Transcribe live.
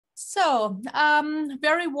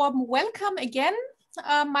Very warm welcome again.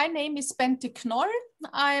 My name is Bente Knoll.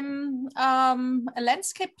 I'm a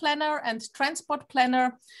landscape planner and transport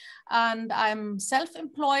planner, and I'm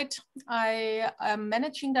self-employed. I am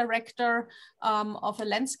managing director of a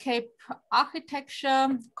landscape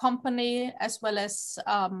architecture company as well as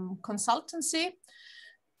consultancy,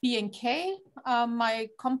 B&K. My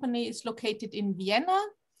company is located in Vienna.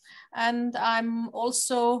 And I'm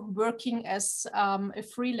also working as a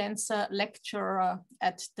freelancer lecturer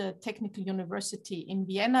at the Technical University in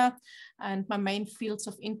Vienna. And my main fields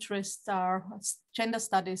of interest are gender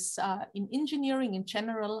studies in engineering in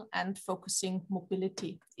general and focusing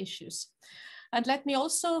mobility issues. And let me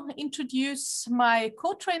also introduce my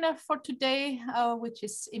co-trainer for today, which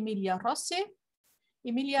is Emilia Rossi.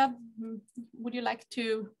 Emilia, would you like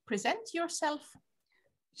to present yourself?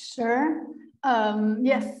 Sure.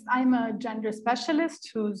 Yes, I'm a gender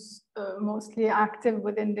specialist who's mostly active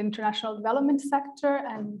within the international development sector,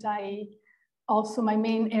 and my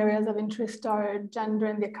main areas of interest are gender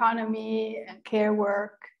in the economy and care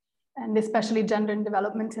work, and especially gender and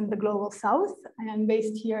development in the global south. I am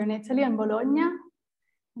based here in Italy, in Bologna,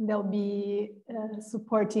 and they'll be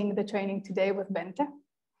supporting the training today with Bente.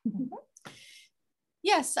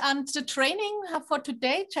 Yes, and the training for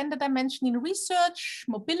today, Gender Dimension in Research,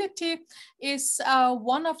 Mobility, is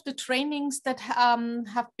one of the trainings that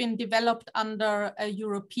have been developed under a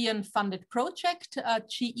European funded project,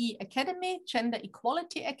 GE Academy, Gender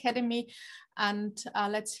Equality Academy. And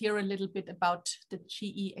let's hear a little bit about the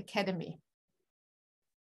GE Academy.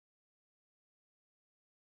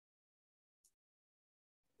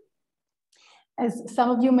 As some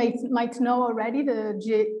of you might know already, the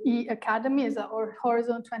GE Academy is our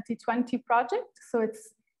Horizon 2020 project. So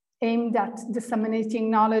it's aimed at disseminating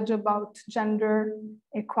knowledge about gender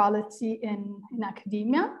equality in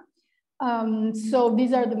academia. So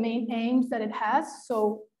these are the main aims that it has.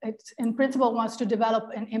 So it, in principle, wants to develop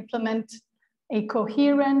and implement a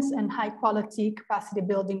coherent and high quality capacity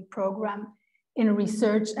building program in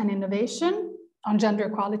research and innovation, on gender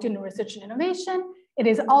equality in research and innovation. It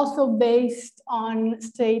is also based on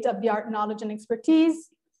state-of-the-art knowledge and expertise,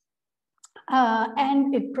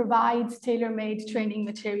 and it provides tailor-made training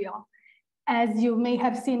material. As you may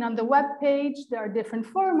have seen on the webpage, there are different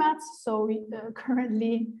formats. So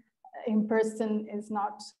currently, in-person is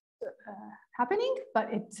not happening,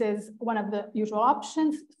 but it is one of the usual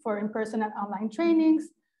options for in-person and online trainings.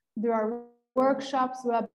 There are workshops,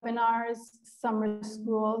 webinars, summer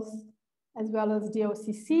schools, as well as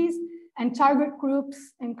DOCCs. And target groups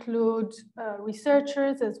include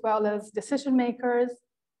researchers as well as decision makers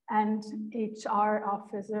and HR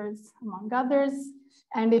officers, among others.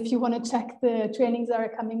 And if you want to check the trainings that are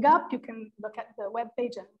coming up, you can look at the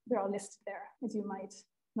webpage and they're all listed there, as you might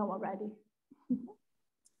know already.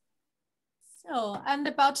 So, and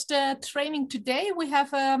about the training today, we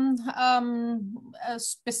have a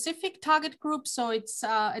specific target group. So it's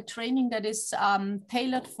a training that is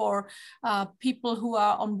tailored for people who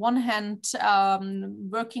are on one hand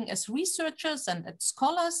working as researchers and as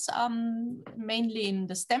scholars, mainly in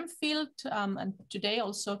the STEM field, and today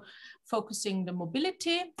also focusing the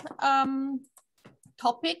mobility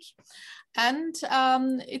topic. And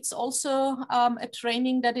it's also a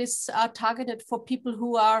training that is targeted for people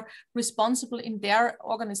who are responsible in their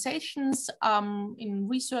organizations, in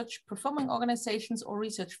research performing organizations or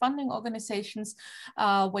research funding organizations,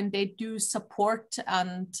 when they do support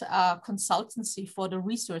and consultancy for the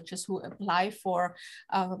researchers who apply for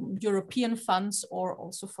European funds or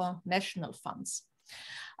also for national funds.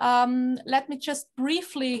 Let me just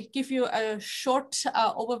briefly give you a short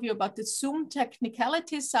overview about the Zoom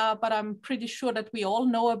technicalities, but I'm pretty sure that we all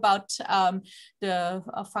know about the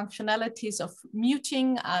functionalities of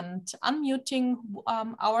muting and unmuting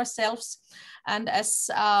ourselves. And as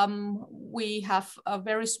we have a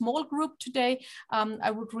very small group today, I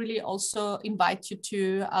would really also invite you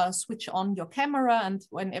to switch on your camera, and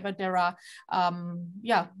whenever there are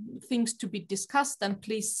things to be discussed, then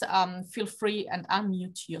please feel free and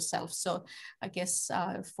unmute yourself. So I guess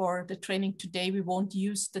for the training today, we won't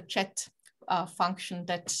use the chat function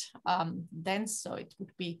that then, so it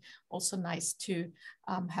would be also nice to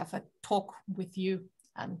have a talk with you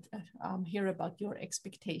and hear about your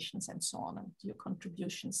expectations and so on and your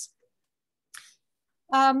contributions.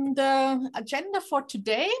 The agenda for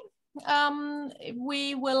today,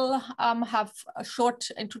 we will have a short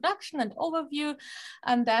introduction and overview,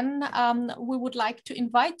 and then we would like to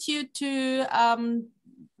invite you to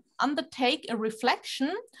undertake a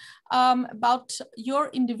reflection about your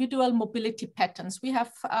individual mobility patterns. We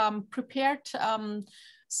have prepared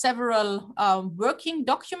several working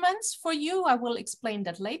documents for you. I will explain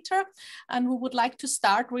that later. And we would like to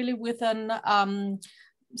start really with an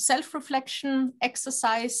self-reflection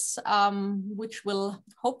exercise, which will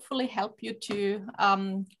hopefully help you to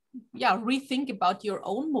rethink about your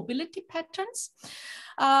own mobility patterns.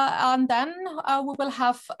 And then we will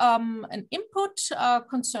have an input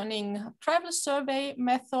concerning travel survey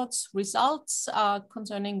methods, results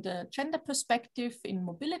concerning the gender perspective in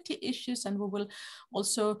mobility issues, and we will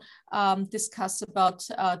also discuss about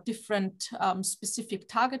different specific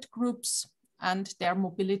target groups and their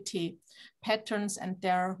mobility patterns and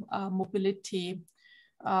their mobility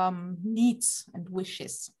needs and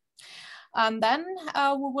wishes. And then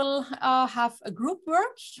we will have a group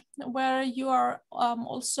work where you are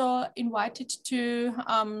also invited to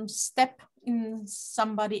step in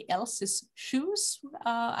somebody else's shoes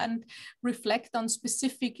and reflect on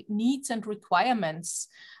specific needs and requirements,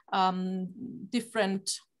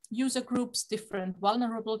 different user groups, different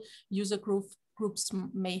vulnerable user groups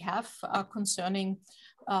may have concerning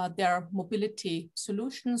their mobility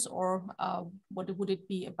solutions, or what would it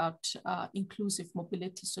be about inclusive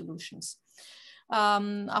mobility solutions.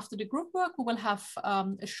 After the group work, we will have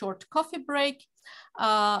a short coffee break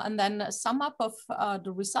and then a sum up of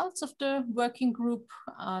the results of the working group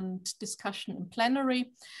and discussion in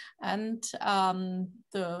plenary. And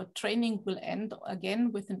the training will end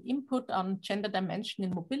again with an input on gender dimension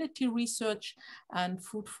in mobility research and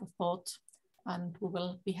food for thought. And we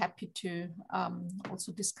will be happy to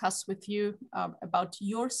also discuss with you about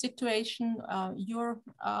your situation, your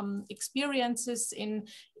experiences in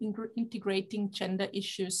integrating gender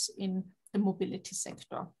issues in the mobility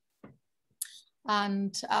sector.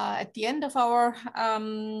 And at the end of our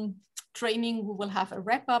training, we will have a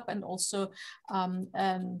wrap up and also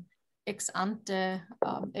an ex-ante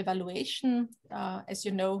evaluation. As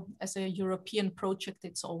you know, as a European project,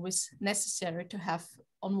 it's always necessary to have,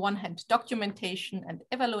 on one hand, documentation and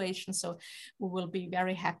evaluation. So we will be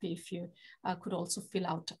very happy if you could also fill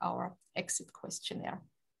out our exit questionnaire.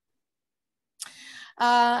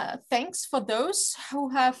 Thanks for those who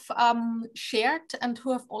have shared and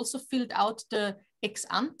who have also filled out the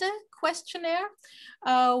ex-ante questionnaire.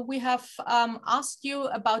 We have asked you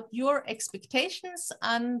about your expectations,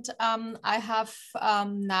 and I have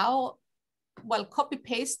now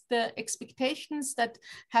copy-paste the expectations that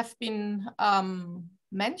have been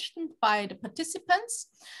mentioned by the participants.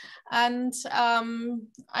 And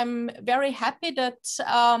I'm very happy that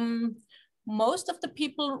most of the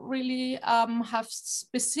people really have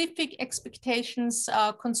specific expectations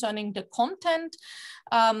concerning the content.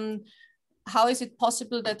 How is it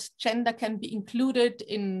possible that gender can be included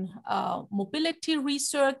in mobility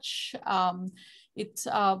research?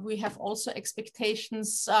 We have also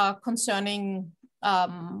expectations concerning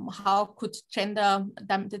how could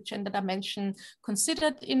the gender dimension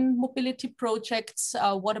considered in mobility projects?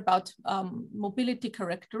 What about mobility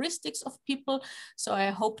characteristics of people? So I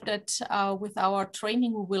hope that with our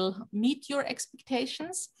training we will meet your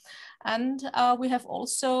expectations. And we have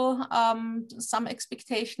also some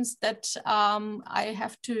expectations that I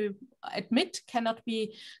have to admit cannot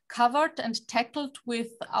be covered and tackled with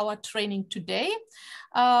our training today.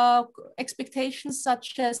 Expectations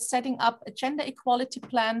such as setting up a gender equality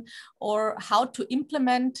plan or how to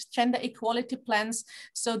implement gender equality plans.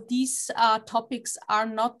 So these topics are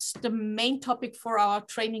not the main topic for our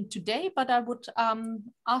training today, but I would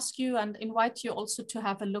ask you and invite you also to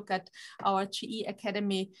have a look at our GE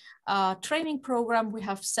Academy training program. We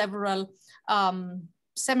have several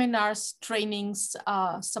seminars, trainings,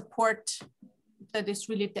 support that is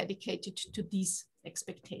really dedicated to these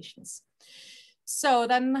expectations. So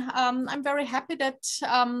then I'm very happy that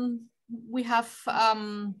we have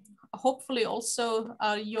hopefully also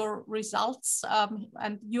your results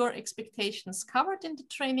and your expectations covered in the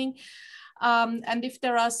training. And if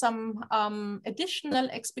there are some additional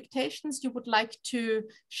expectations you would like to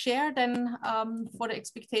share, then for the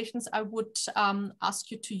expectations, I would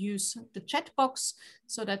ask you to use the chat box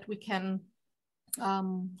so that we can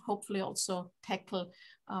hopefully also tackle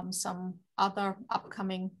some other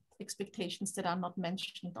upcoming expectations that are not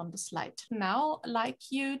mentioned on the slide. Now, I'd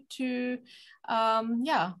like you to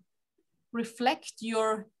reflect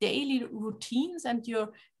your daily routines and your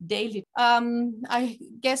daily. I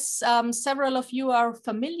guess several of you are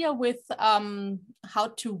familiar with how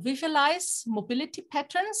to visualize mobility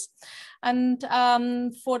patterns. And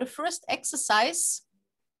for the first exercise,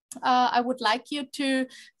 I would like you to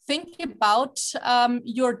think about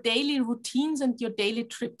your daily routines and your daily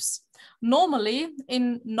trips. Normally,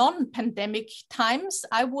 in non-pandemic times,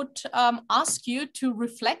 I would ask you to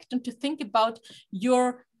reflect and to think about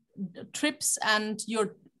your trips and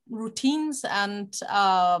your routines and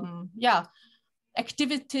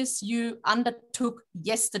activities you undertook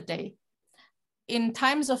yesterday. In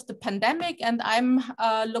times of the pandemic, and I'm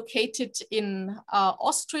located in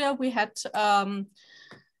Austria, we had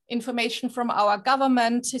information from our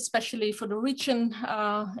government, especially for the region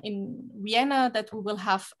in Vienna, that we will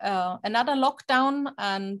have another lockdown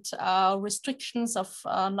and restrictions of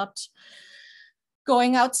not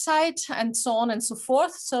going outside and so on and so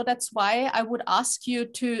forth. So that's why I would ask you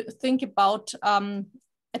to think about a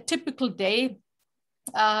typical day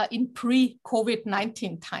in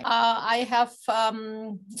pre-COVID-19 time.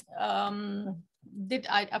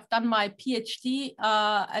 I've done my PhD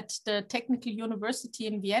at the Technical University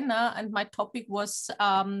in Vienna, and my topic was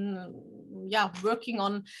working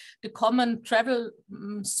on the common travel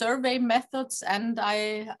survey methods, and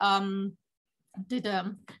I did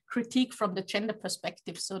a critique from the gender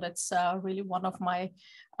perspective. So that's really one of my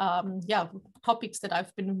topics that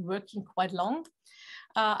I've been working quite long.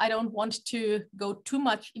 I don't want to go too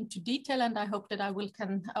much into detail, and I hope that I will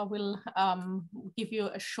give you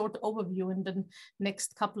a short overview in the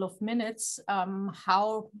next couple of minutes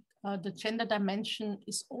how the gender dimension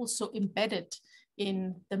is also embedded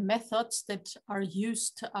in the methods that are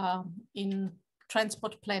used in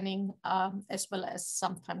transport planning as well as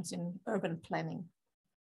sometimes in urban planning.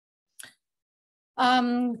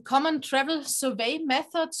 Common travel survey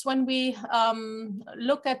methods, when we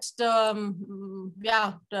look at the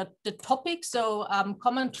topic, so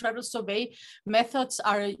common travel survey methods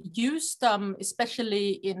are used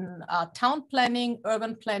especially in town planning,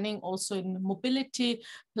 urban planning, also in mobility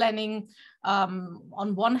planning.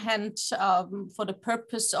 On one hand, for the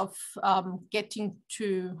purpose of getting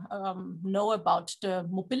to know about the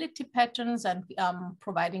mobility patterns and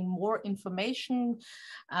providing more information.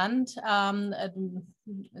 And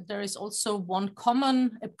there is also one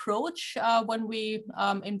common approach when we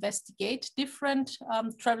investigate different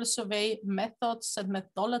travel survey methods and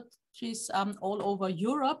methodologies all over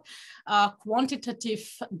Europe.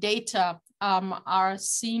 Quantitative data are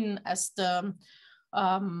seen as the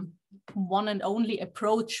one and only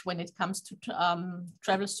approach when it comes to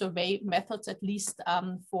travel survey methods, at least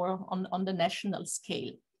on the national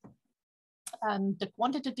scale. And the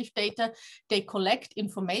quantitative data, they collect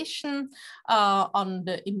information on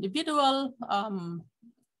the individual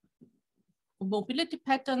mobility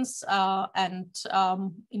patterns and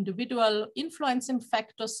individual influencing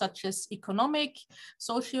factors such as economic,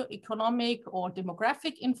 socio-economic or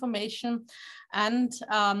demographic information. And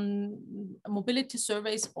mobility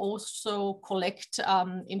surveys also collect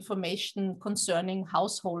information concerning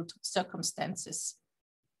household circumstances.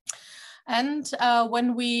 And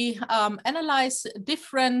when we analyze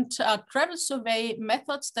different travel survey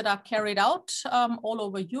methods that are carried out all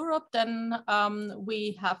over Europe, then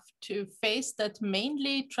we have to face that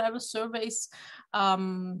mainly travel surveys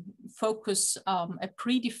focus a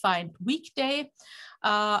predefined weekday,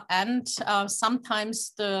 and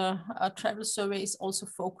sometimes the travel surveys also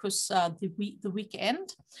focus the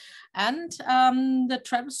weekend. And the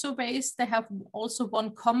travel surveys, they have also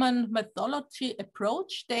one common methodology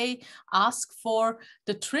approach. They ask for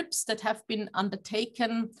the trips that have been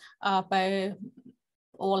undertaken by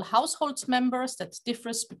all households members. That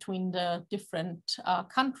differs between the different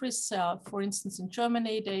countries. For instance, in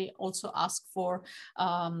Germany, they also ask for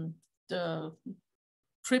the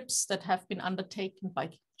trips that have been undertaken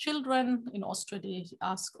by children. In Austria, they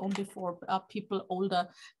ask only for people older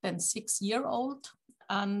than 6 years old.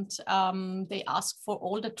 And they ask for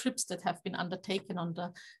all the trips that have been undertaken on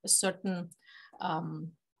a certain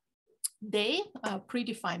day, a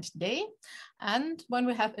predefined day. And when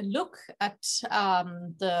we have a look at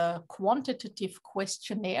the quantitative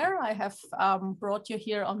questionnaire, I have brought you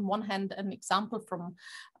here on one hand an example from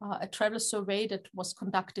a travel survey that was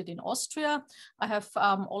conducted in Austria. I have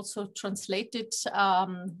also translated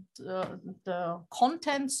the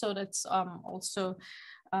content, so that's also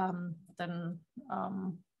then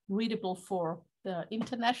readable for the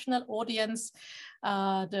international audience.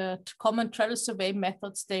 The common travel survey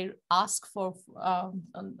methods, they ask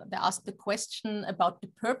the question about the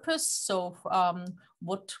purpose. So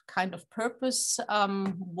what kind of purpose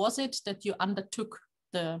was it that you undertook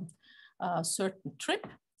the certain trip?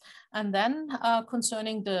 And then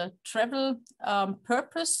concerning the travel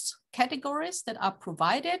purpose categories that are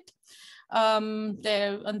provided, and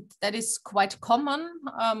that is quite common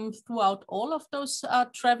throughout all of those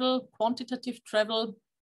quantitative travel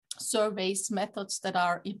surveys methods that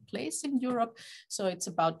are in place in Europe. So it's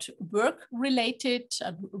about work-related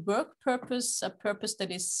work purpose, a purpose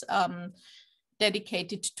that is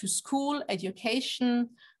dedicated to school,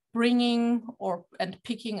 education, bringing and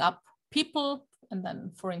picking up people and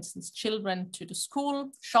then, for instance, children to the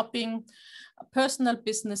school, shopping, personal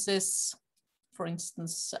businesses, for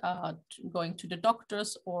instance, going to the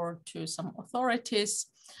doctors or to some authorities,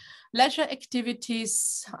 leisure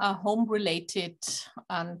activities, home-related,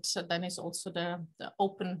 and then is also the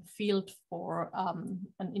open field for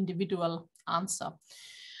an individual answer.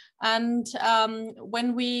 And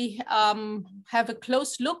when we have a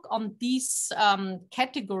close look on these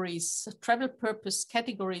categories, travel purpose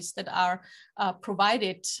categories that are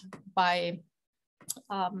provided by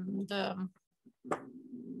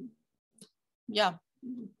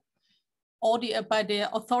by the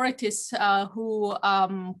authorities who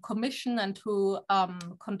commission and who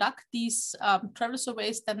conduct these travel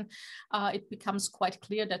surveys, then it becomes quite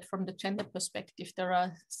clear that from the gender perspective, there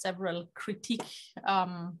are several critiques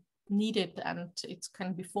needed, and it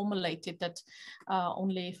can be formulated that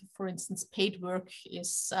only, for instance, paid work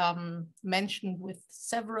is mentioned with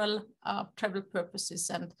several travel purposes,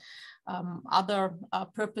 and other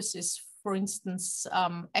purposes, for instance,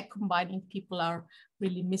 combining people, are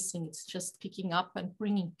really missing. It's just picking up and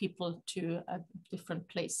bringing people to a different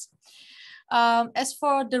place. As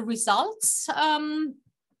for the results,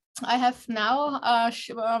 I have now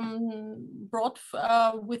brought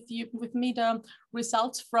with me the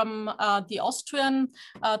results from the Austrian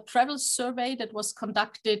travel survey that was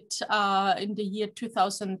conducted in the year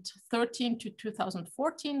 2013 to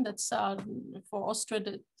 2014. That's for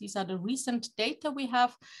Austria. These are the recent data we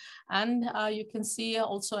have. And you can see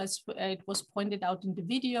also, as it was pointed out in the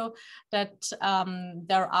video, that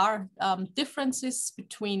there are differences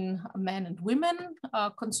between men and women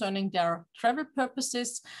concerning their travel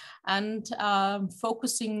purposes, and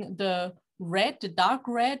focusing the red, the dark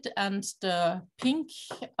red, and the pink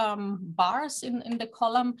bars in the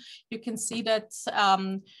column, you can see that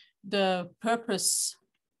the purpose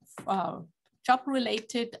job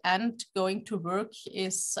related and going to work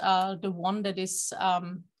is the one that is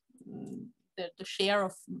the share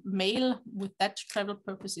of male with that travel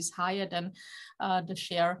purpose is higher than the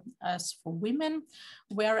share as for women.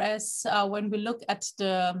 Whereas when we look at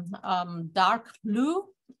the dark blue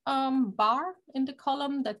bar in the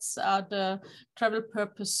column, that's the travel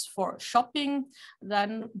purpose for shopping,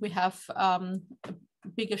 then we have a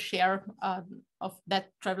bigger share of that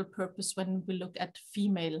travel purpose when we look at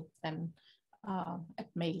female than at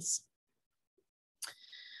males.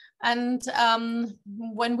 And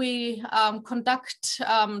when we conduct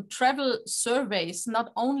travel surveys,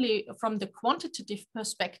 not only from the quantitative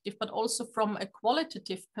perspective, but also from a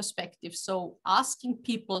qualitative perspective, so asking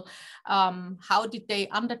people how did they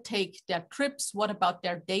undertake their trips, what about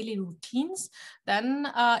their daily routines, then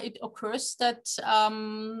it occurs that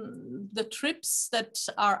the trips that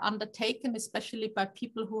are undertaken, especially by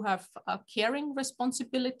people who have caring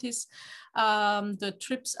responsibilities, the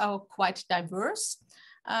trips are quite diverse.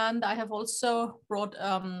 And I have also brought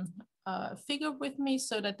a figure with me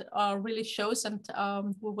so that really shows, and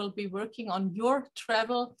we will be working on your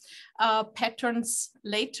travel patterns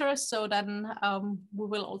later. So then we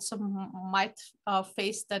will also might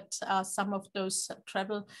face that some of those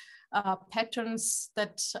travel patterns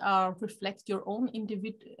that reflect your own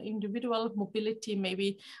individual mobility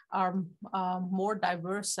maybe are more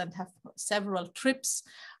diverse and have several trips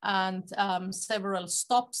and several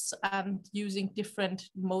stops and using different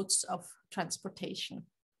modes of transportation.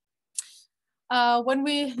 When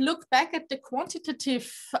we look back at the quantitative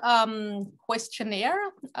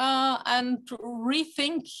questionnaire and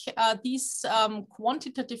rethink these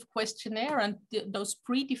quantitative questionnaire and those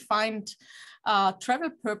predefined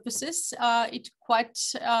travel purposes, it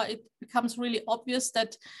becomes really obvious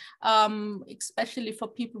that especially for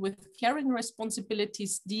people with caring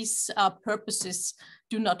responsibilities, these purposes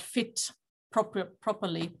do not fit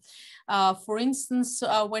properly. For instance,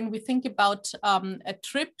 when we think about a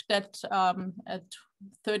trip that a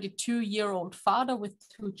 32-year-old father with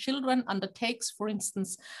 2 children undertakes, for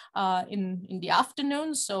instance, in the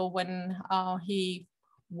afternoon, so when he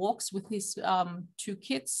walks with his 2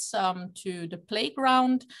 kids to the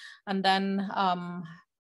playground, and then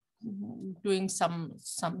doing some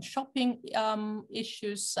shopping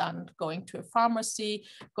issues and going to a pharmacy,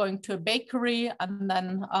 going to a bakery, and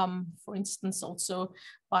then, for instance, also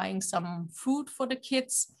buying some food for the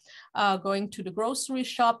kids, going to the grocery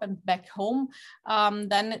shop and back home,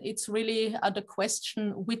 then it's really the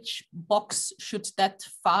question, which box should that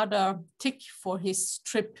father tick for his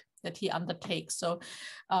trip that he undertakes? So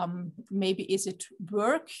maybe is it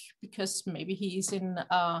work, because maybe he is in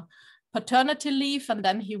paternity leave, and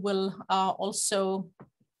then he will also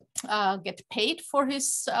get paid for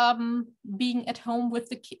his being at home with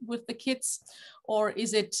the kids? Or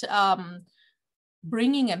is it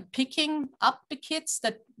bringing and picking up the kids.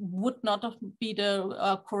 That would not be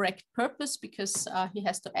the correct purpose, because he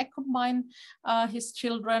has to accompany his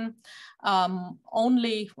children.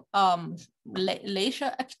 Only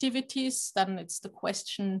leisure activities, then it's the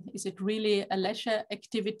question, is it really a leisure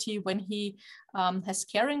activity when he has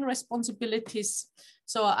caring responsibilities?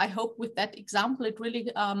 So I hope with that example, it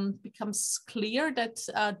really becomes clear that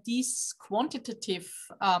these quantitative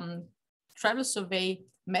travel survey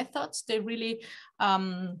methods, they really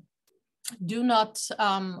do not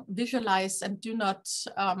visualize and do not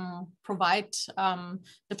provide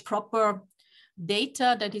the proper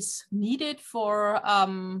data that is needed for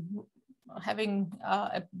having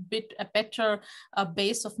a better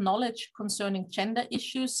base of knowledge concerning gender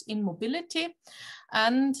issues in mobility.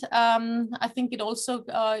 And I think it also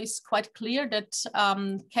is quite clear that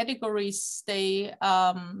categories, they,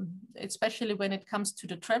 especially when it comes to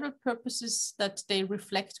the travel purposes, that they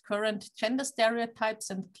reflect current gender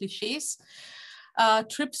stereotypes and cliches.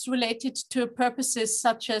 Trips related to purposes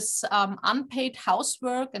such as unpaid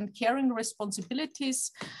housework and caring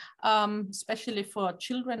responsibilities, especially for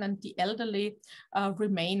children and the elderly,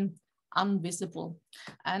 remain invisible.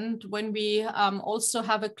 And when we also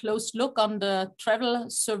have a close look on the travel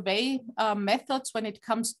survey methods when it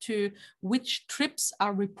comes to which trips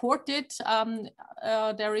are reported,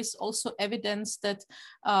 there is also evidence that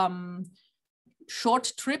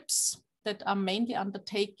short trips that are mainly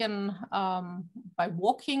undertaken by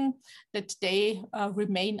walking, that they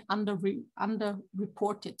remain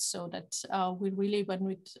underreported. So that we really,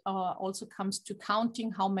 when it also comes to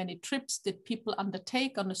counting how many trips did people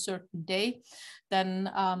undertake on a certain day, then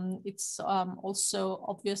it's also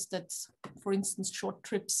obvious that, for instance, short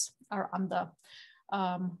trips are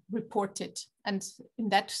reported. And in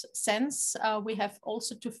that sense, we have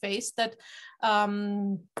also to face that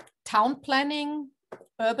town planning,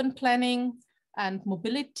 urban planning and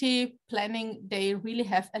mobility planning, they really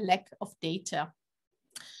have a lack of data.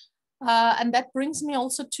 And that brings me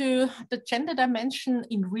also to the gender dimension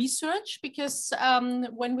in research, because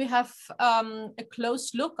when we have a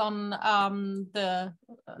close look on the,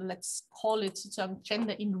 let's call it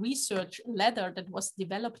gender in research ladder that was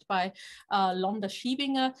developed by Londa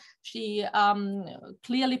Schiebinger, she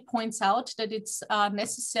clearly points out that it's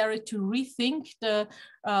necessary to rethink the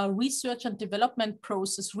research and development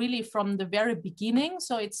process really from the very beginning.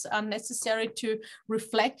 So it's necessary to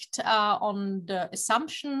reflect on the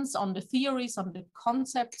assumptions, on the theories, on the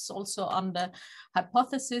concepts, also on the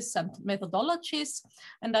hypotheses and methodologies.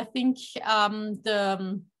 And I think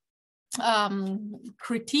the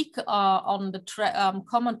critique on the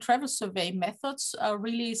common travel survey methods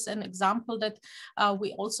really is an example that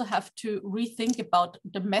we also have to rethink about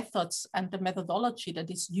the methods and the methodology that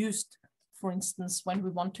is used, for instance, when we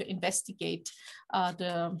want to investigate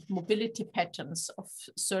the mobility patterns of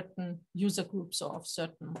certain user groups or of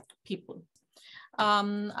certain people.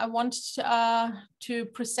 I want to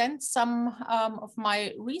present some of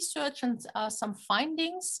my research and some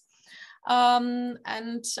findings.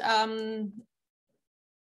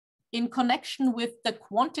 In connection with the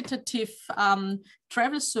quantitative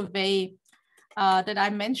travel survey that I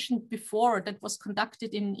mentioned before, that was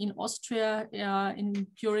conducted in Austria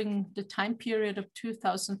during the time period of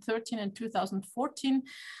 2013 and 2014.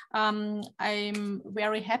 I'm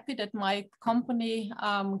very happy that my company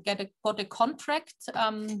got a contract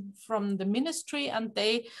from the ministry, and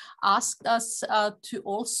they asked us to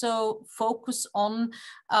also focus on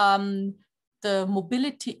the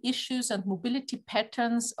mobility issues and mobility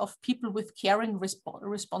patterns of people with caring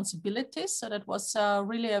responsibilities. So that was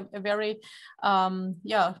really a very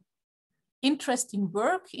interesting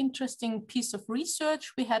work, interesting piece of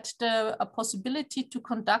research. We had the possibility to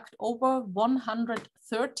conduct over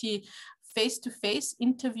 130 face-to-face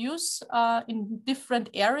interviews in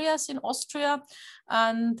different areas in Austria.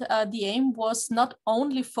 And the aim was not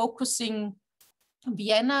only focusing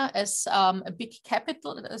Vienna as a big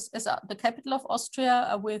capital, as the capital of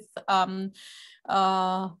Austria, with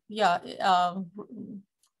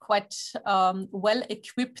quite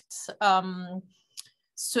well-equipped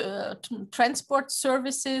transport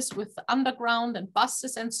services with underground and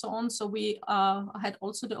buses and so on. So we had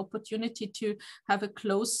also the opportunity to have a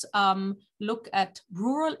close look at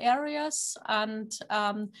rural areas, and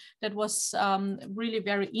that was really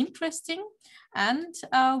very interesting. And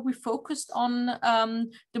we focused on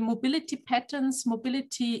the mobility patterns,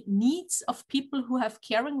 mobility needs of people who have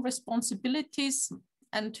caring responsibilities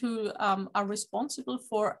and who are responsible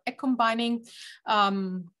for accompanying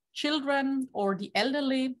children or the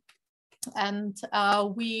elderly And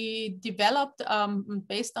we developed,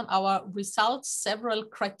 based on our results, several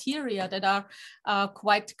criteria that are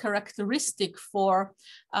quite characteristic for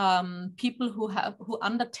people who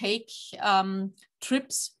undertake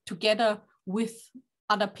trips together with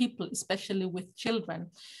other people, especially with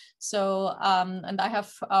children. So, and I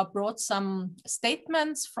have brought some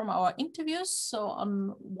statements from our interviews. So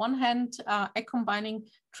on one hand, combining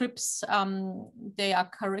trips, they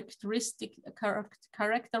are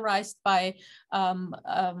characterized by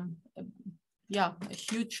yeah, a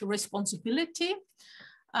huge responsibility.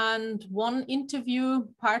 And one interview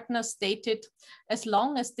partner stated, as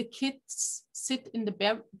long as the kids sit in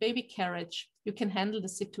the baby carriage, you can handle the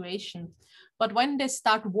situation. But when they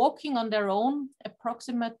start walking on their own,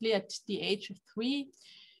 approximately at the age of 3,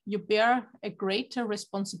 you bear a greater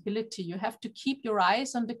responsibility. You have to keep your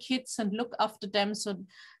eyes on the kids and look after them so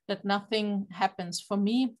that nothing happens. For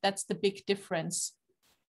me, that's the big difference.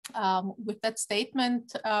 With that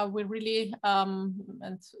statement, we really,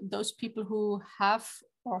 and those people who have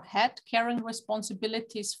or had caring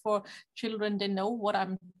responsibilities for children, they know what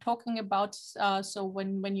I'm talking about. So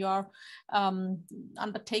when you are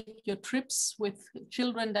undertake your trips with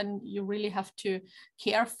children, then you really have to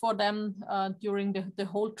care for them during the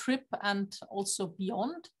whole trip and also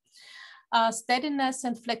beyond. Steadiness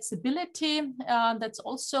and flexibility, that's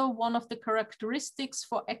also one of the characteristics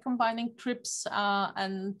for combining trips,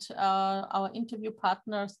 and our interview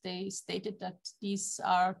partners, they stated that these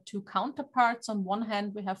are two counterparts. On one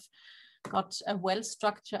hand, we have got a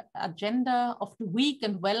well-structured agenda of the week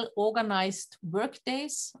and well-organized work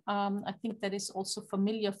days. I think that is also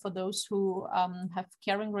familiar for those who have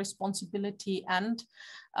caring responsibility and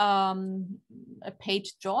a paid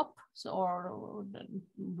job, or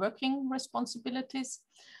working responsibilities.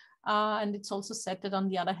 And it's also said that on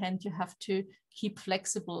the other hand, you have to keep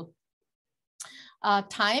flexible.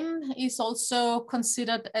 Time is also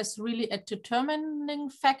considered as really a determining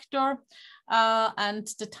factor, and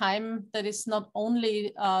the time that is not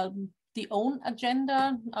only the own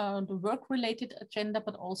agenda, the work-related agenda,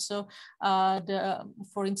 but also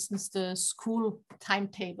for instance, the school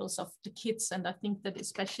timetables of the kids. And I think that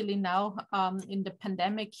especially now in the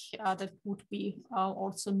pandemic, that would be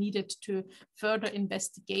also needed to further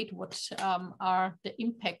investigate what are the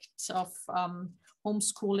impacts of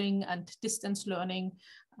homeschooling and distance learning,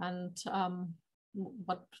 and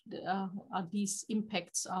what are these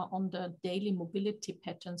impacts on the daily mobility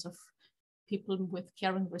patterns of people with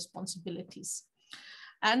caring responsibilities.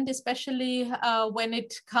 And especially when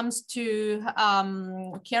it comes to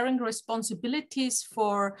caring responsibilities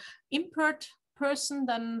for impaired person,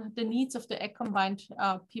 then the needs of the combined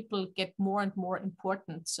people get more and more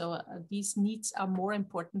important. So these needs are more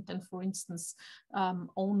important than, for instance,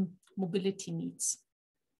 own mobility needs.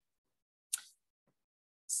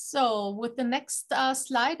 So with the next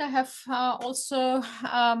slide, I have also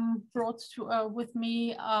brought with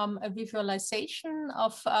me a visualization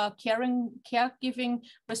of caregiving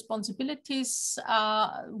responsibilities,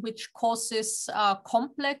 which causes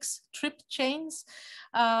complex trip chains.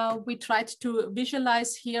 We tried to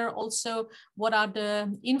visualize here also what are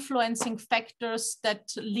the influencing factors that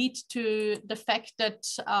lead to the fact that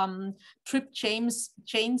trip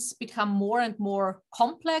chains become more and more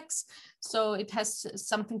complex. So it has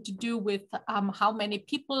something to do with how many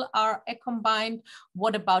people are combined.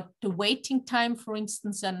 What about the waiting time, for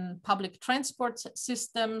instance, in public transport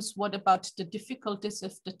systems? What about the difficulties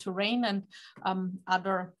of the terrain and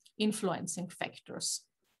other influencing factors?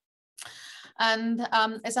 And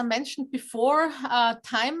as I mentioned before,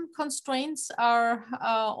 time constraints are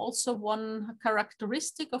also one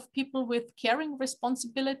characteristic of people with caring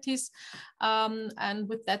responsibilities. And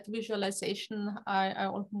with that visualization, I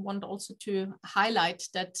want also to highlight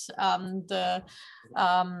that the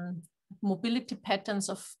mobility patterns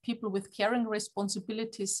of people with caring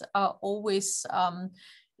responsibilities are always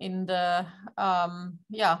in the,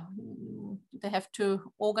 they have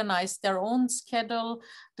to organize their own schedule,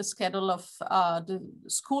 the schedule of the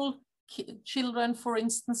school children, for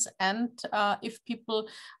instance, and if people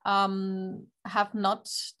have not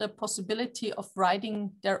the possibility of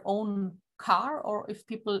riding their own car, or if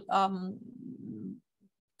people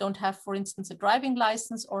don't have, for instance, a driving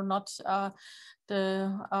license or not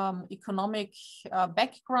the economic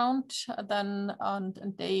background, then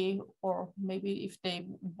and they, or maybe if they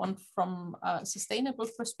want from a sustainable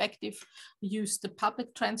perspective use the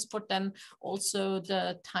public transport, then also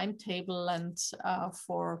the timetable and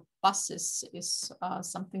for buses is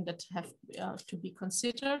something that have to be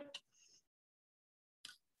considered.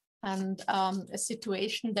 And a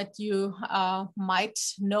situation that you might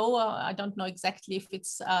know, I don't know exactly if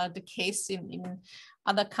it's the case in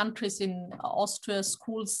other countries. In Austria,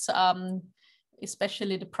 schools,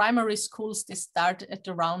 especially the primary schools, they start at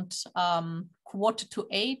around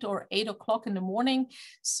 7:45 or 8 o'clock in the morning.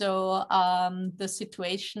 So the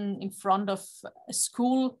situation in front of a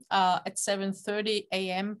school at 7:30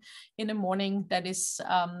 a.m. in the morning, that is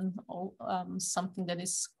something that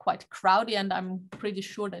is quite crowded. And I'm pretty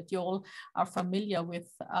sure that you all are familiar with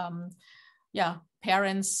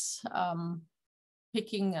parents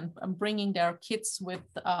picking and bringing their kids with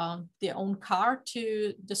their own car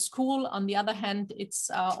to the school. On the other hand, it's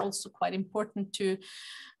also quite important to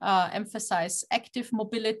emphasize active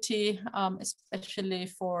mobility, especially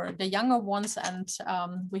for the younger ones. And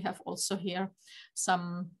we have also here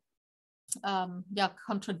some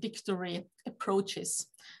contradictory approaches.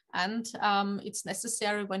 And it's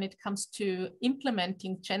necessary when it comes to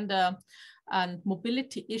implementing gender and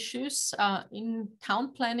mobility issues in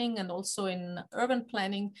town planning and also in urban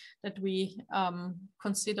planning, that we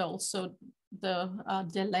consider also the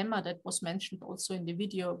dilemma that was mentioned also in the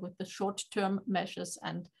video with the short-term measures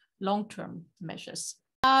and long-term measures.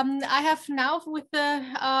 I have now with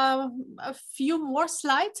a few more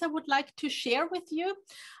slides I would like to share with you.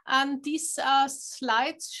 And these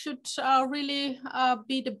slides should really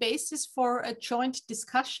be the basis for a joint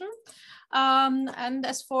discussion. And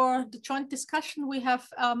as for the joint discussion, we have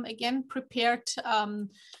again prepared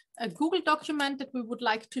a Google document that we would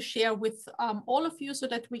like to share with all of you, so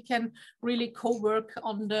that we can really co-work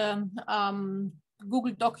on the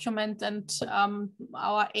Google document. And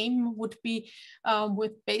our aim would be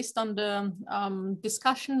based on the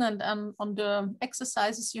discussion and on the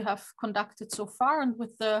exercises you have conducted so far, and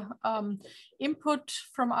with the input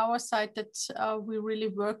from our side, that we really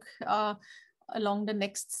work along the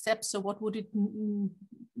next steps. So what would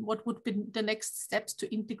be the next steps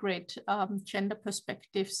to integrate gender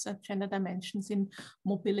perspectives and gender dimensions in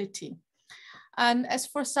mobility? And as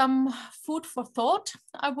for some food for thought,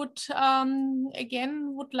 I would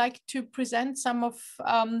again like to present some of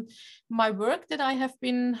my work that I have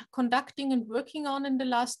been conducting and working on in the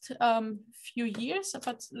last few years.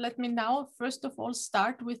 But let me now first of all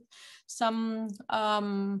start with some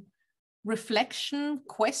reflection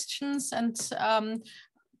questions, and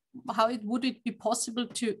how would it be possible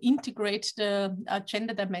to integrate the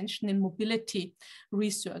gender dimension in mobility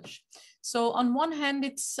research. So on one hand,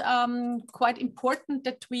 it's quite important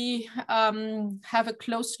that we have a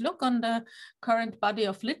close look on the current body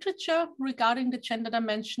of literature regarding the gender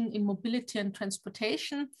dimension in mobility and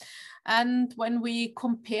transportation. And when we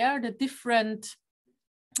compare the different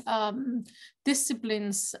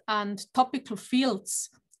disciplines and topical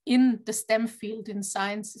fields in the STEM field, in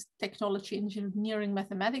science, technology, engineering,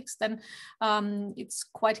 mathematics, then it's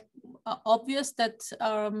quite obvious that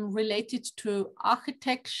related to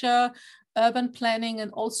architecture, urban planning,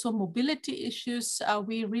 and also mobility issues,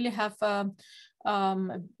 we really have a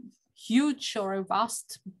huge or a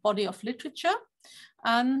vast body of literature.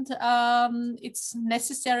 And it's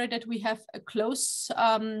necessary that we have a close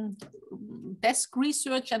desk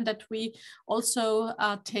research, and that we also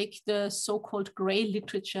take the so-called gray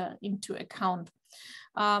literature into account.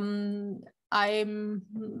 I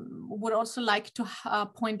would also like to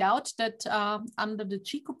point out that under the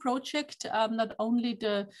CHICO project, not only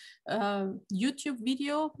the YouTube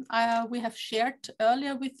video we have shared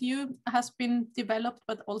earlier with you has been developed,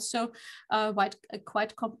 but also a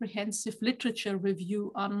quite comprehensive literature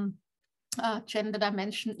review on gender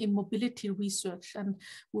dimension in mobility research, and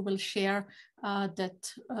we will share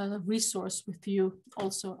that resource with you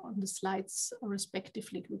also on the slides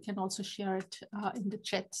respectively. We can also share it in the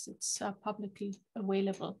chat. It's publicly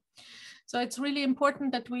available. So it's really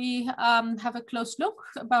important that we have a close look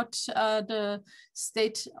about the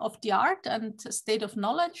state of the art and state of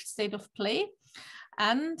knowledge, state of play.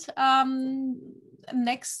 And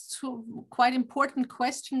next quite important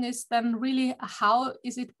question is then really, how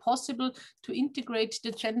is it possible to integrate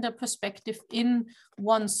the gender perspective in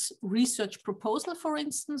one's research proposal, for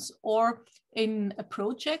instance, or in a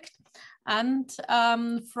project? And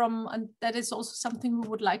that is also something we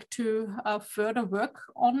would like to further work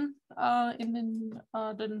on in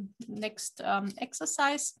the next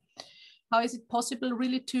exercise. How is it possible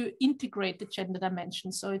really to integrate the gender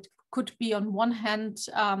dimension? So it could be on one hand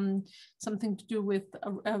something to do with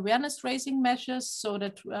awareness raising measures, so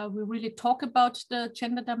that we really talk about the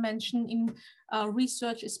gender dimension in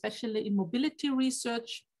research, especially in mobility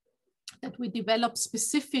research, that we develop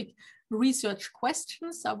specific research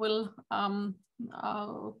questions. I will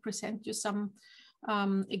present you some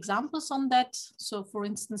examples on that. So for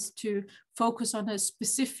instance, to focus on a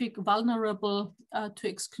specific vulnerable to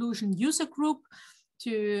exclusion user group,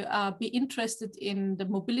 to be interested in the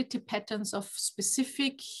mobility patterns of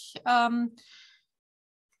specific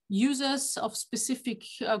users of specific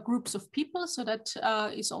groups of people. So that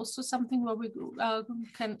is also something where we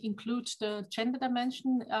can include the gender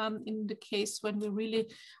dimension in the case when we really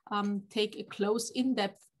take a close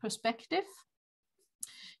in-depth perspective.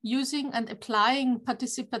 Using and applying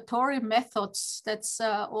participatory methods, that's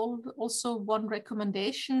also one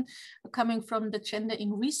recommendation coming from the Gender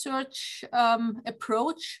in Research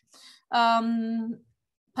approach.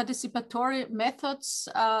 Participatory methods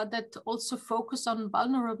that also focus on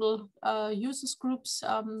vulnerable users groups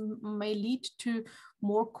may lead to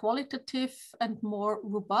more qualitative and more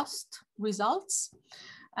robust results.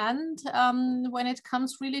 And when it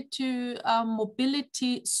comes really to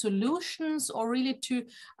mobility solutions, or really to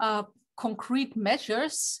concrete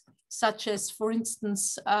measures, such as, for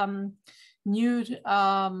instance, new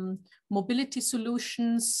mobility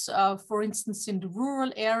solutions, for instance, in the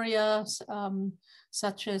rural areas,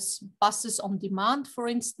 such as buses on demand, for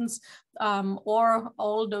instance, or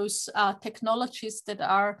all those technologies that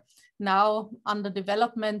are now under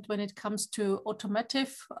development when it comes to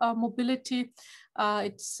automotive mobility.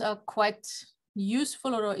 It's quite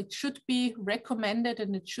useful, or it should be recommended,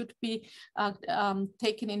 and it should be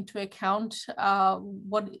taken into account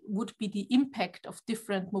what would be the impact of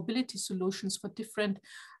different mobility solutions for different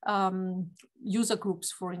user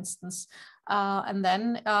groups, for instance. And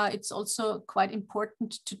then it's also quite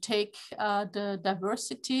important to take the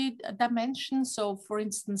diversity dimension. So for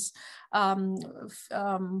instance,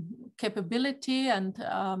 capability and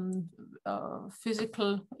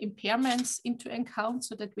physical impairments into account,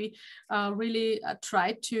 so that we really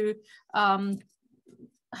try to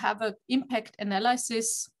have an impact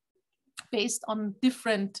analysis based on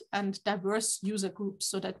different and diverse user groups,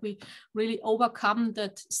 so that we really overcome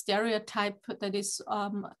that stereotype that is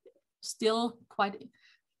still quite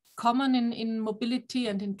common in mobility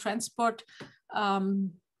and in transport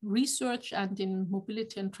research and in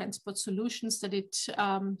mobility and transport solutions, that it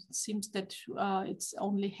seems that it's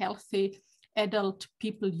only healthy adult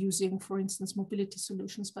people using, for instance, mobility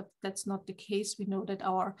solutions, but that's not the case. We know that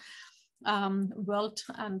our world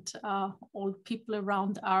and all people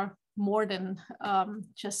around are more than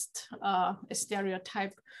just a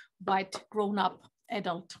stereotype white grown-up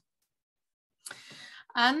adult.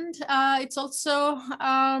 And it's also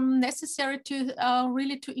necessary to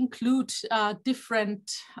really to include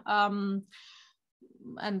different and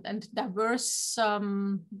diverse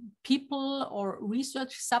people or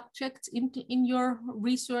research subjects in your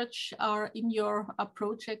research or in your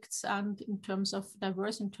projects, and in terms of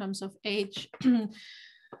diverse, in terms of age,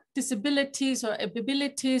 disabilities or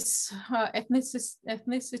abilities,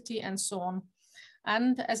 ethnicity, and so on.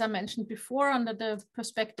 And as I mentioned before, under the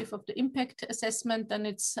perspective of the impact assessment, then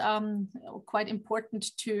it's quite important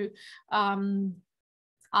to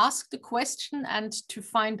ask the question and to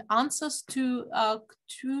find answers to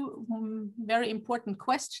two very important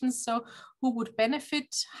questions. So who would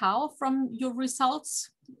benefit how from your results?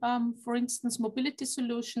 For instance, mobility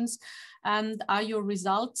solutions, and are your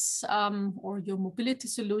results or your mobility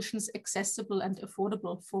solutions accessible and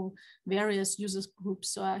affordable for various user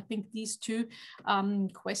groups? So I think these two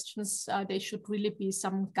questions, they should really be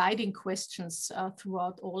some guiding questions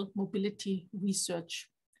throughout all mobility research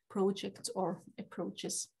projects or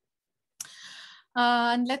approaches.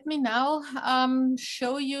 And let me now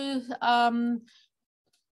show you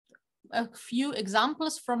a few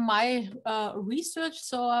examples from my research.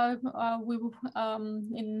 So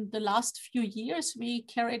in the last few years, we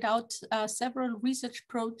carried out several research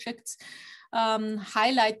projects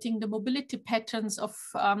highlighting the mobility patterns of,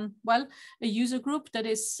 well, a user group that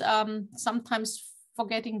is sometimes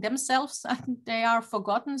forgetting themselves and they are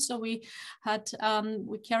forgotten. So we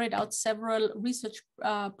carried out several research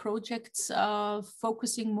projects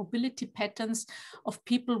focusing mobility patterns of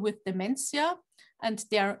people with dementia and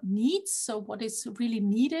their needs. So what is really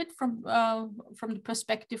needed from the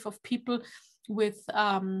perspective of people with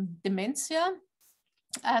dementia.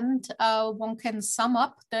 And one can sum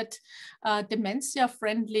up that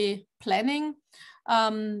dementia-friendly planning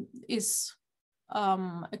is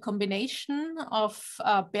a combination of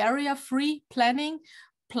barrier-free planning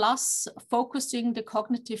plus focusing the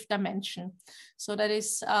cognitive dimension. So that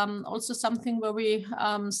is also something where we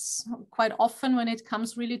quite often, when it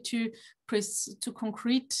comes really to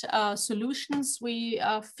concrete solutions, we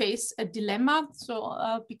face a dilemma.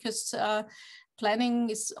 So because planning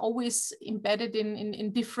is always embedded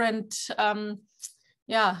in different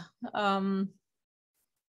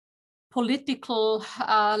political,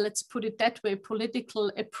 let's put it that way,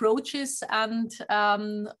 political approaches, and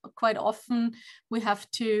quite often we have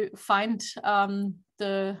to find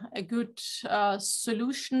a good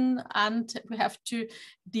solution, and we have to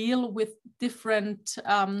deal with different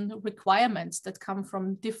requirements that come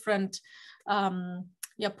from different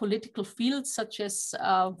political fields, such as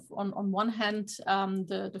on one hand,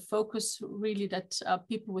 the focus really that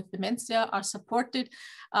people with dementia are supported.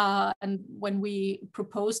 And when we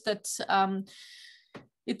propose that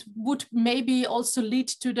it would maybe also lead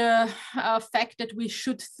to the fact that we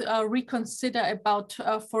should reconsider about,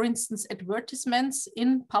 for instance, advertisements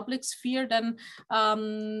in public sphere, then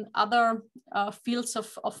other fields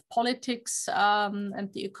of politics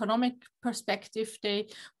and the economic perspective, they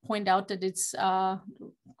point out that it's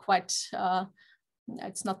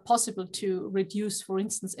it's not possible to reduce, for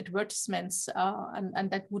instance, advertisements, and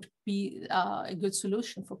that would be a good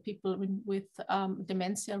solution for people with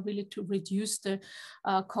dementia, really to reduce the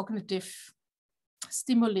cognitive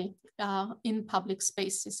stimuli in public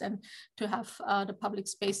spaces, and to have the public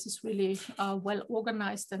spaces really well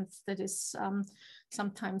organized. And that is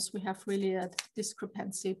sometimes we have really a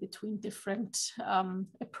discrepancy between different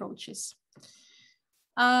approaches.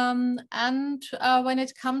 And when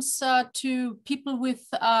it comes to people with,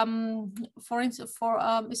 for instance,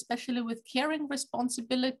 especially with caring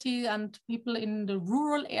responsibility and people in the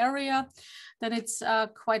rural area, then it's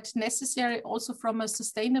quite necessary also from a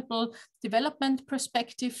sustainable development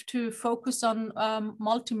perspective to focus on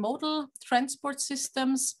multimodal transport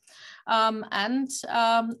systems. And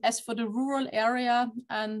as for the rural area,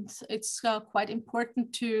 and it's quite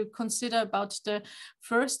important to consider about the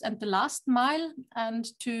first and the last mile, and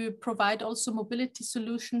to provide also mobility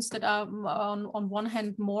solutions that are on one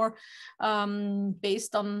hand more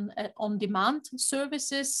based on on-demand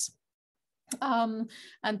services. And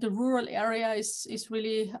the rural area is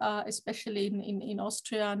really, especially in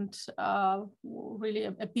Austria, and really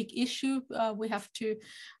a big issue. We have to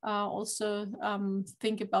also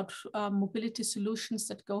think about mobility solutions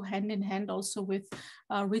that go hand in hand also with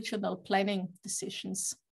regional planning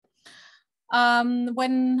decisions.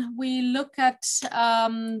 When we look at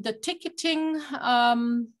the ticketing,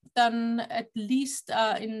 then at least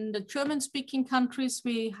in the German-speaking countries,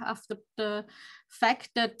 we have the fact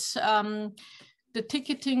that the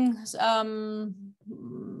ticketing,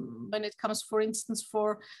 when it comes, for instance,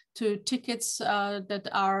 to tickets that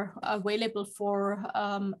are available for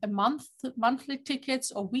monthly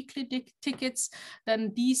tickets or weekly tickets,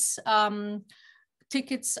 then these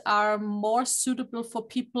tickets are more suitable for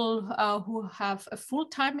people who have a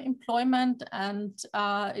full-time employment, and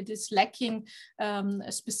it is lacking a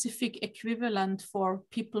specific equivalent for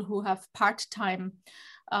people who have part-time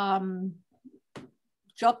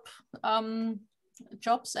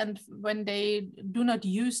jobs, and when they do not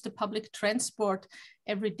use the public transport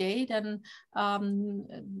every day, then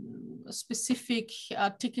specific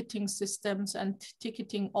ticketing systems and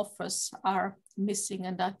ticketing offers are missing.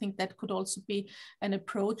 And I think that could also be an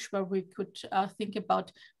approach where we could think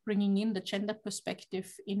about bringing in the gender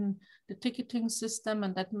perspective in the ticketing system,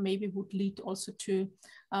 and that maybe would lead also to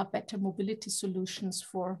better mobility solutions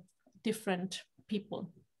for different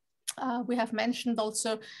people. We have mentioned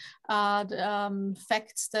also the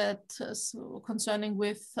facts that concerning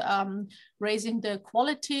with raising the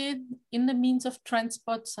quality in the means of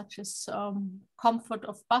transport, such as comfort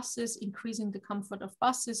of buses, increasing the comfort of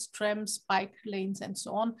buses, trams, bike lanes, and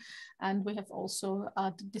so on. And we have also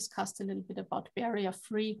discussed a little bit about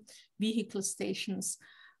barrier-free vehicle stations.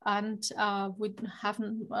 And we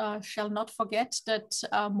shall not forget that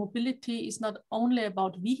mobility is not only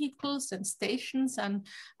about vehicles and stations and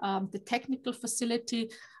the technical facility.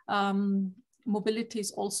 Mobility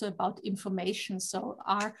is also about information. So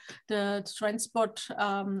are the transport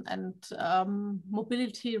and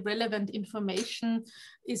mobility relevant information,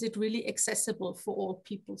 is it really accessible for all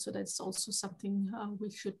people? So that's also something we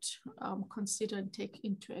should consider and take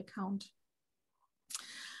into account.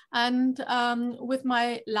 And with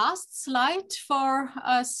my last slide for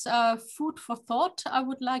us, food for thought, I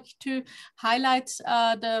would like to highlight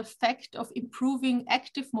the fact of improving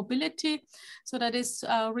active mobility. So that is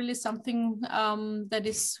really something that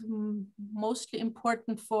is mostly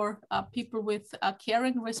important for people with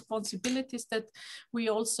caring responsibilities, that we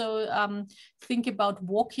also think about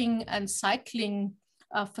walking and cycling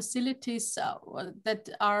facilities that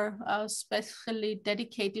are specially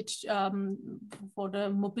dedicated for the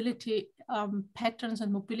mobility patterns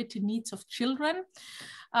and mobility needs of children.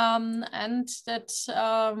 and that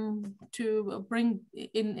to bring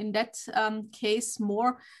in that case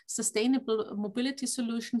more sustainable mobility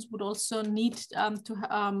solutions would also need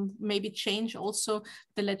to maybe change also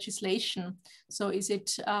the legislation. So is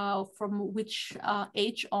it from which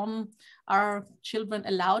age on are children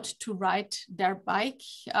allowed to ride their bike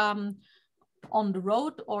on the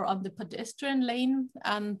road or on the pedestrian lane?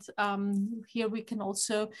 And here we can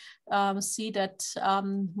also see that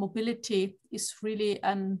mobility is really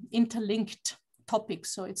an interlinked topic.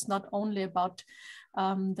 So it's not only about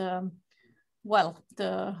the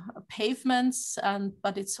pavements,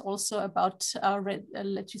 but it's also about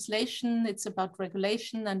legislation, it's about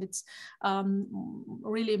regulation, and it's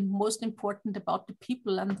really most important about the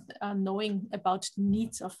people and knowing about the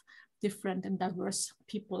needs of different and diverse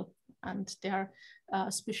people and their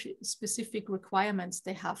specific requirements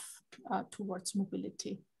they have towards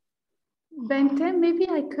mobility. Bente, maybe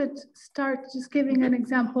I could start just giving an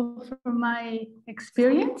example from my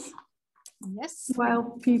experience. Yes.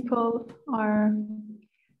 While people are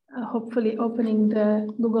hopefully opening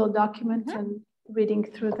the Google document and reading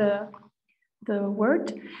through the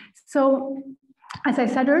word. So, as I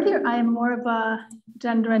said earlier, I am more of a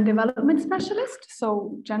gender and development specialist.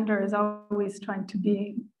 So gender is always trying to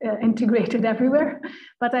be integrated everywhere.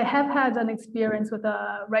 But I have had an experience with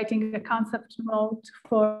writing a concept note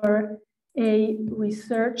for a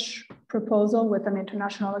research proposal with an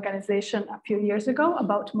international organization a few years ago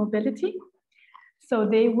about mobility. So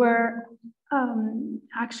they were,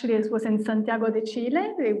 actually it was in Santiago de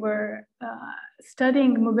Chile, they were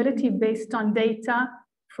studying mobility based on data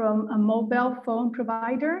from a mobile phone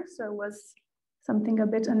provider. So it was something a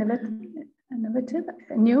bit innovative,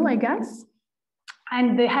 new, I guess.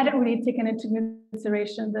 And they hadn't really taken into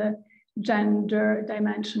consideration the gender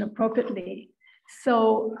dimension appropriately.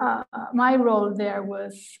 So my role there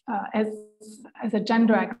was as a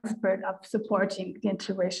gender expert of supporting the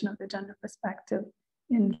integration of the gender perspective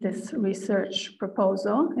in this research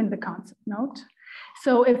proposal in the concept note.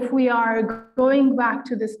 So if we are going back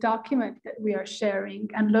to this document that we are sharing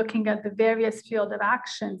and looking at the various field of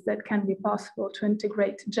actions that can be possible to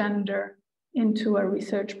integrate gender into a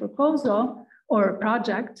research proposal or a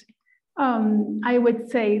project, I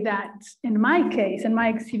would say that in my case, in my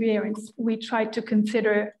experience, we tried to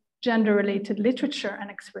consider gender-related literature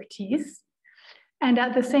and expertise. And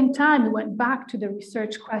at the same time, we went back to the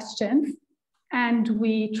research questions and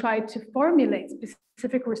we tried to formulate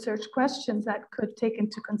specific research questions that could take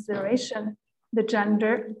into consideration the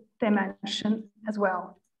gender dimension as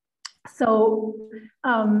well. So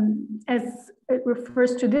as it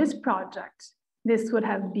refers to this project, this would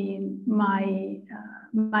have been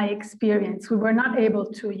my experience. We were not able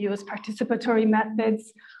to use participatory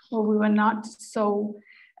methods, or we were not so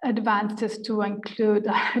advanced as to include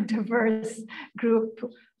a diverse group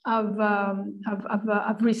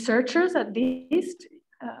of researchers at least,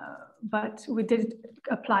 but we did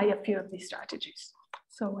apply a few of these strategies.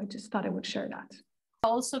 So I just thought I would share that.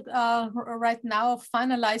 Also right now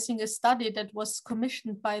finalizing a study that was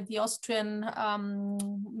commissioned by the Austrian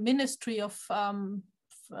Ministry of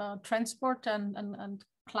Transport and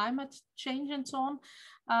Climate Change and so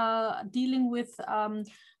on, dealing with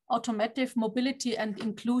automotive mobility and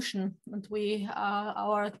inclusion. And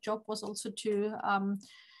our job was also to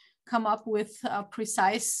come up with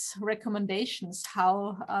precise recommendations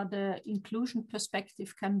how the inclusion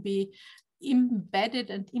perspective can be embedded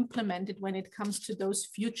and implemented when it comes to those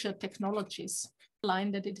future technologies.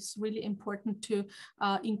 Line that it is really important to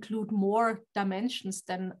include more dimensions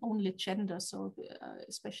than only gender. So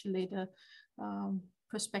especially the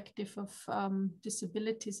perspective of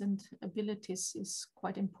disabilities and abilities is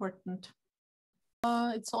quite important.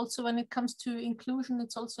 It's also, when it comes to inclusion,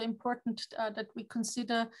 it's also important that we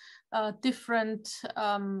consider different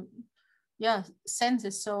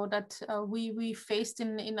senses. So that we faced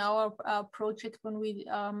in our project when we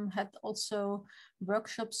had also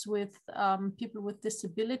workshops with people with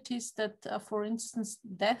disabilities that, for instance,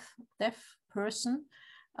 deaf person,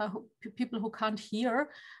 people who can't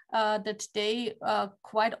hear, that they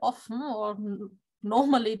quite often or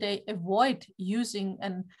normally they avoid using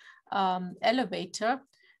an elevator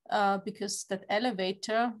because that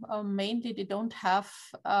elevator, mainly they don't have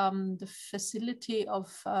the facility of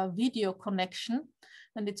video connection,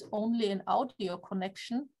 and it's only an audio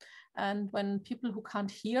connection. And when people who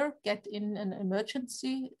can't hear get in an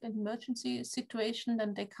emergency situation,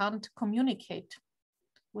 then they can't communicate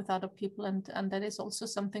with other people. And that is also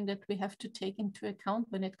something that we have to take into account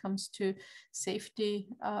when it comes to safety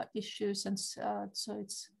issues. And so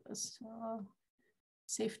it's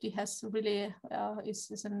safety has really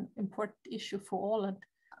is an important issue for all. And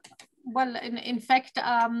Well, in fact,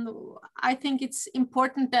 I think it's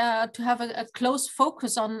important to have a close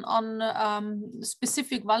focus on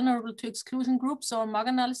specific vulnerable to exclusion groups or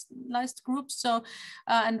marginalized groups. So,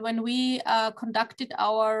 and when we conducted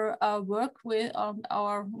our work with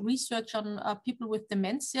our research on people with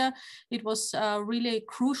dementia, it was really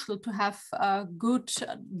crucial to have good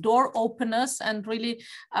door openers and really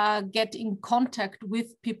get in contact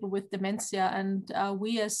with people with dementia. And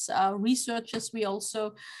we as researchers, we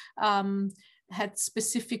also had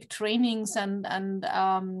specific trainings and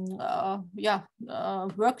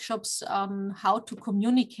workshops on how to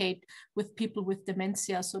communicate with people with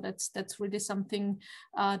dementia. So that's really something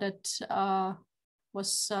that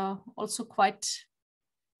was also quite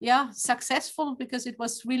successful, because it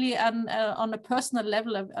was really on a personal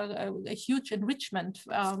level a huge enrichment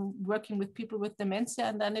working with people with dementia.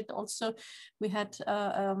 And then it also, we had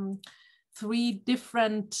 3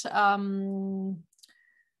 different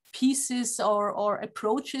pieces or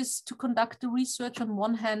approaches to conduct the research. On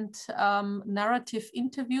one hand, narrative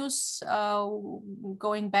interviews,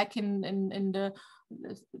 going back in the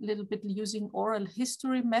little bit using oral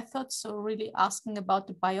history methods, so really asking about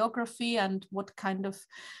the biography and what kind of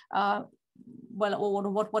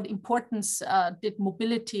what importance did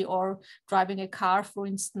mobility or driving a car, for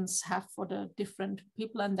instance, have for the different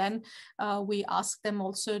people. And then we asked them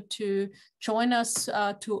also to join us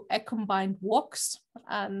to accompanied walks.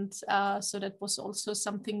 And so that was also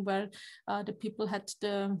something where the people had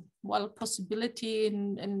the possibility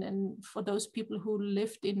in for those people who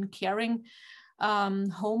lived in caring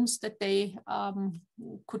homes, that they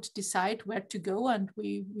could decide where to go, and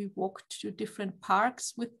we walked to different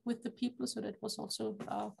parks with the people. So that was also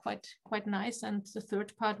quite nice. And the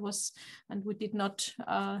third part was, and we did not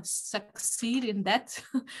succeed in that,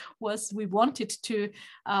 was we wanted to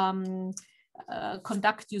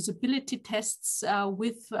conduct usability tests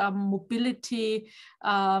with mobility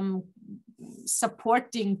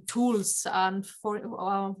supporting tools, and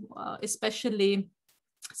for especially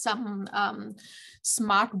some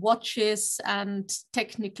smart watches and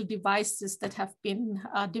technical devices that have been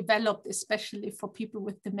developed especially for people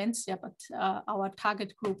with dementia, but our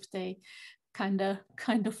target group, they kind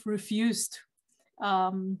of refused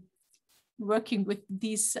working with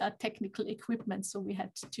these technical equipment. So we had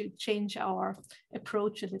to change our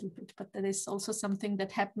approach a little bit, but that is also something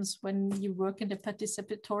that happens when you work in a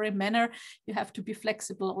participatory manner. You have to be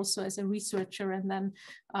flexible also as a researcher, and then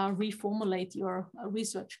reformulate your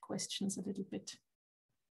research questions a little bit.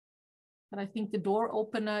 But I think the door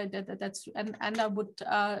opener, that's, and I would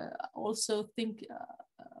also think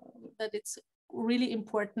that it's really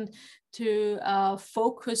important to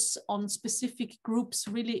focus on specific groups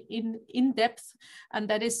really in depth, and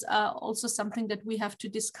that is also something that we have to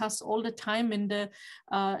discuss all the time in the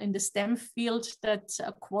STEM field, that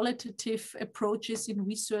qualitative approaches in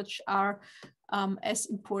research are as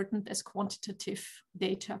important as quantitative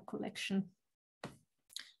data collection.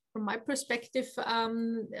 From my perspective,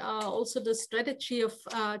 also the strategy of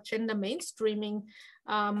gender mainstreaming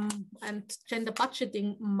and gender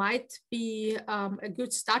budgeting might be a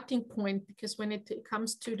good starting point, because when it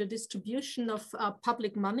comes to the distribution of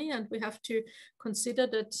public money, and we have to consider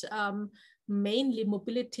that mainly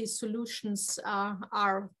mobility solutions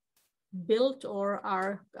are built or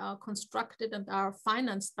are constructed and are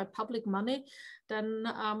financed by public money, then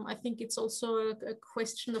I think it's also a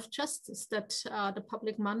question of justice, that the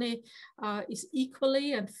public money is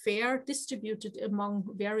equally and fair distributed among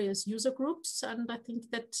various user groups. And I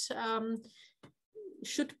think that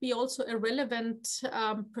should be also a relevant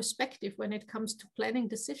perspective when it comes to planning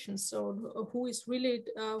decisions. So who is really,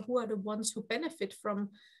 who are the ones who benefit from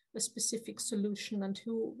a specific solution and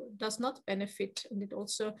who does not benefit? And it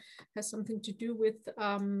also has something to do with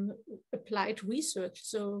applied research.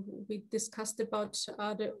 So we discussed about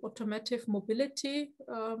the automotive mobility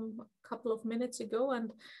a couple of minutes ago,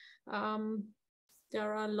 and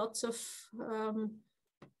there are lots of a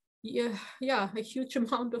huge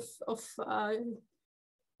amount of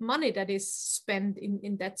money that is spent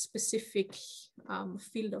in that specific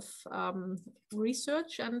field of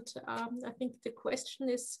research. And I think the question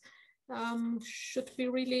is, should be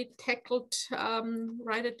really tackled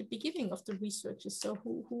right at the beginning of the research. So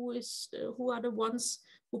who are the ones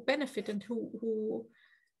who benefit and who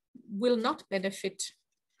will not benefit?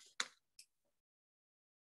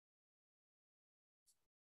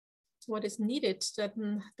 What is needed that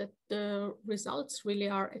the results really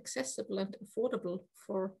are accessible and affordable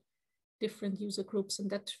for different user groups, and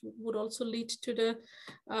that would also lead to the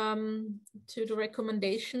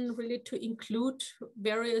recommendation really to include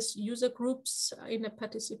various user groups in a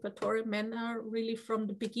participatory manner, really from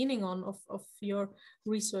the beginning on of your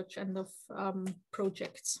research and of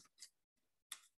projects.